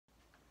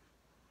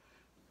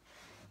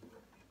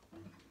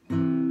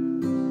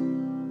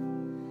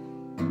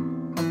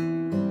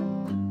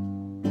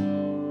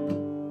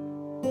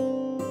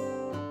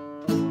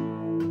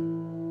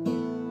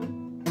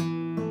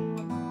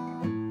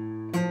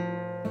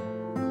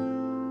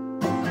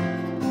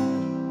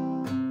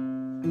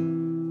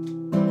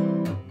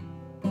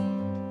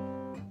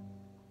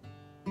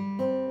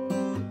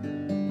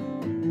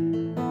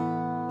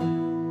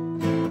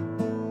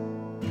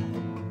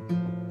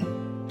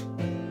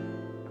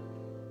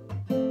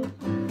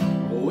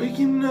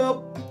Waking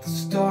up at the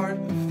start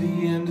of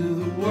the end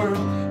of the world,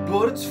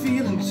 but it's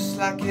feeling just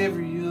like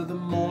every other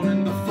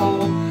morning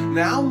before.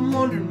 Now I'm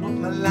wondering what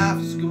my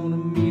life is gonna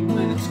mean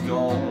when it's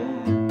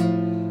gone.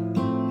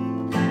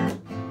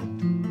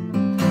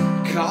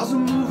 Cars are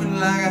moving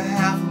like a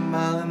half a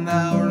mile an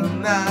hour,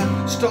 and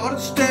I started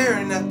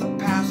staring at the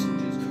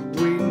passengers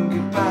waving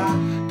goodbye.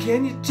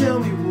 Can you tell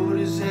me what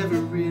is ever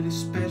really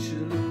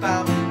special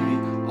about me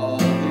all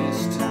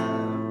this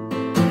time?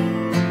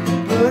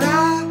 But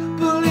I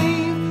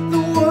believe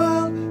the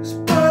world is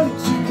burning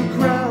to the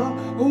ground.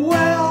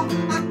 Well,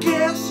 I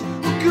guess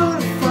we're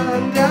gonna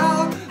find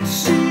out.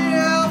 See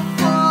how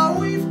far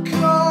we've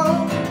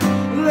come.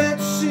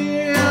 Let's see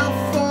how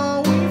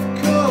far we've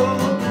come.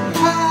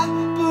 I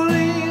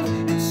believe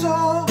it's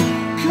all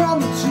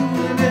coming to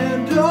an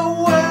end.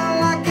 Oh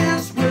well, I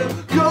guess we're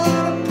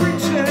gonna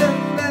pretend.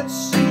 Let's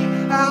see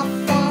how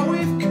far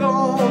we've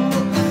come.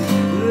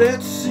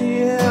 Let's see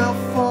how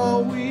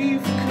far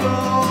we've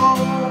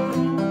come.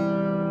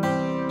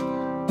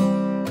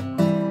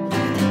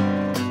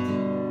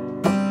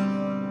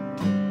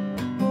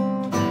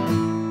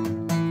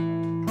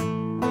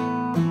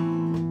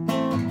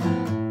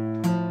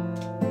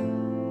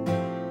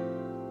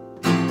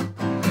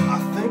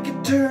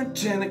 Turned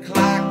 10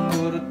 o'clock,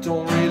 but I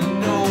don't really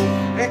know.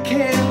 I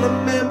can't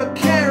remember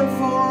caring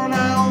for an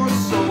hour or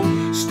so.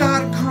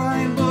 Started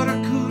crying, but I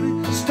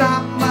couldn't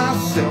stop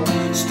myself.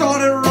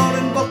 Started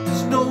running, but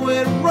there's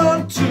nowhere to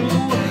run to.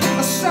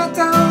 I sat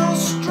down on the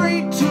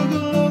street, took a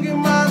look at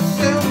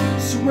myself.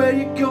 So where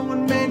you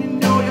going, man? You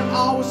know you're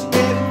always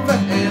heading for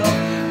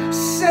hell.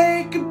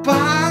 Say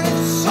goodbye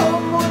to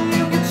someone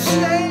you can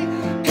say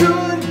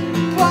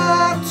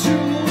goodbye to.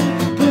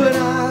 But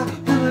I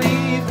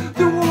believe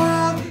the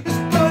world is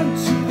burning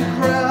to the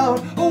ground.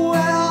 Oh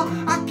well,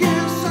 I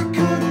guess I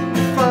couldn't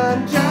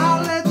find out.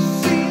 Let's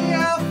see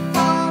how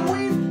far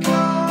we've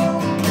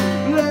come.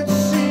 Let's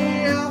see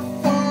how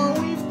far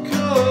we've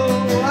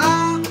come. I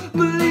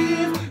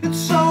believe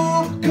it's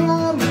all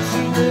coming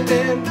to an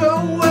end.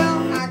 Oh well,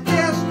 I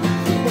guess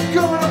we're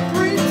gonna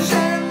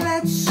pretend.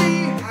 Let's see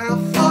how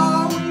far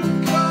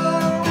we've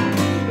come.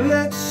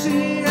 Let's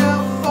see how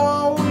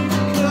far we've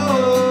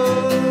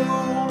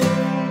come.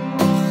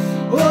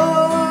 Oh,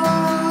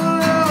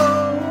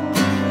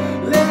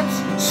 let's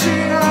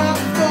see how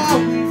far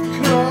we've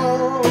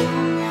come.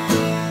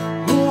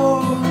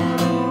 Oh.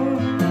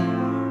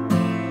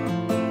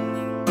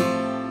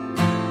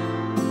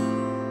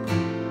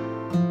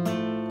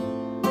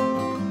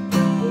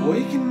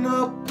 Waking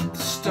up at the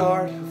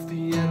start of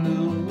the end of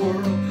the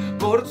world,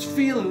 but it's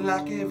feeling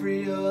like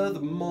every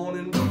other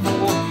morning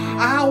before.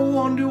 I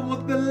wonder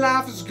what the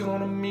life is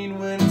gonna mean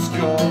when it's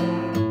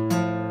gone.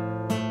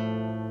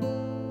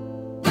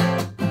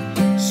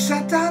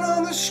 Sat down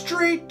on the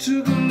street,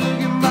 took a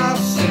look at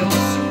myself.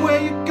 So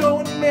where you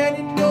going, man?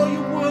 You know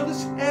your world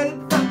is headed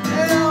for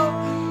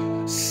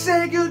hell.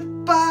 Say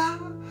goodbye,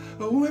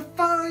 if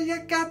I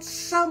got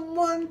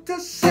someone to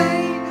say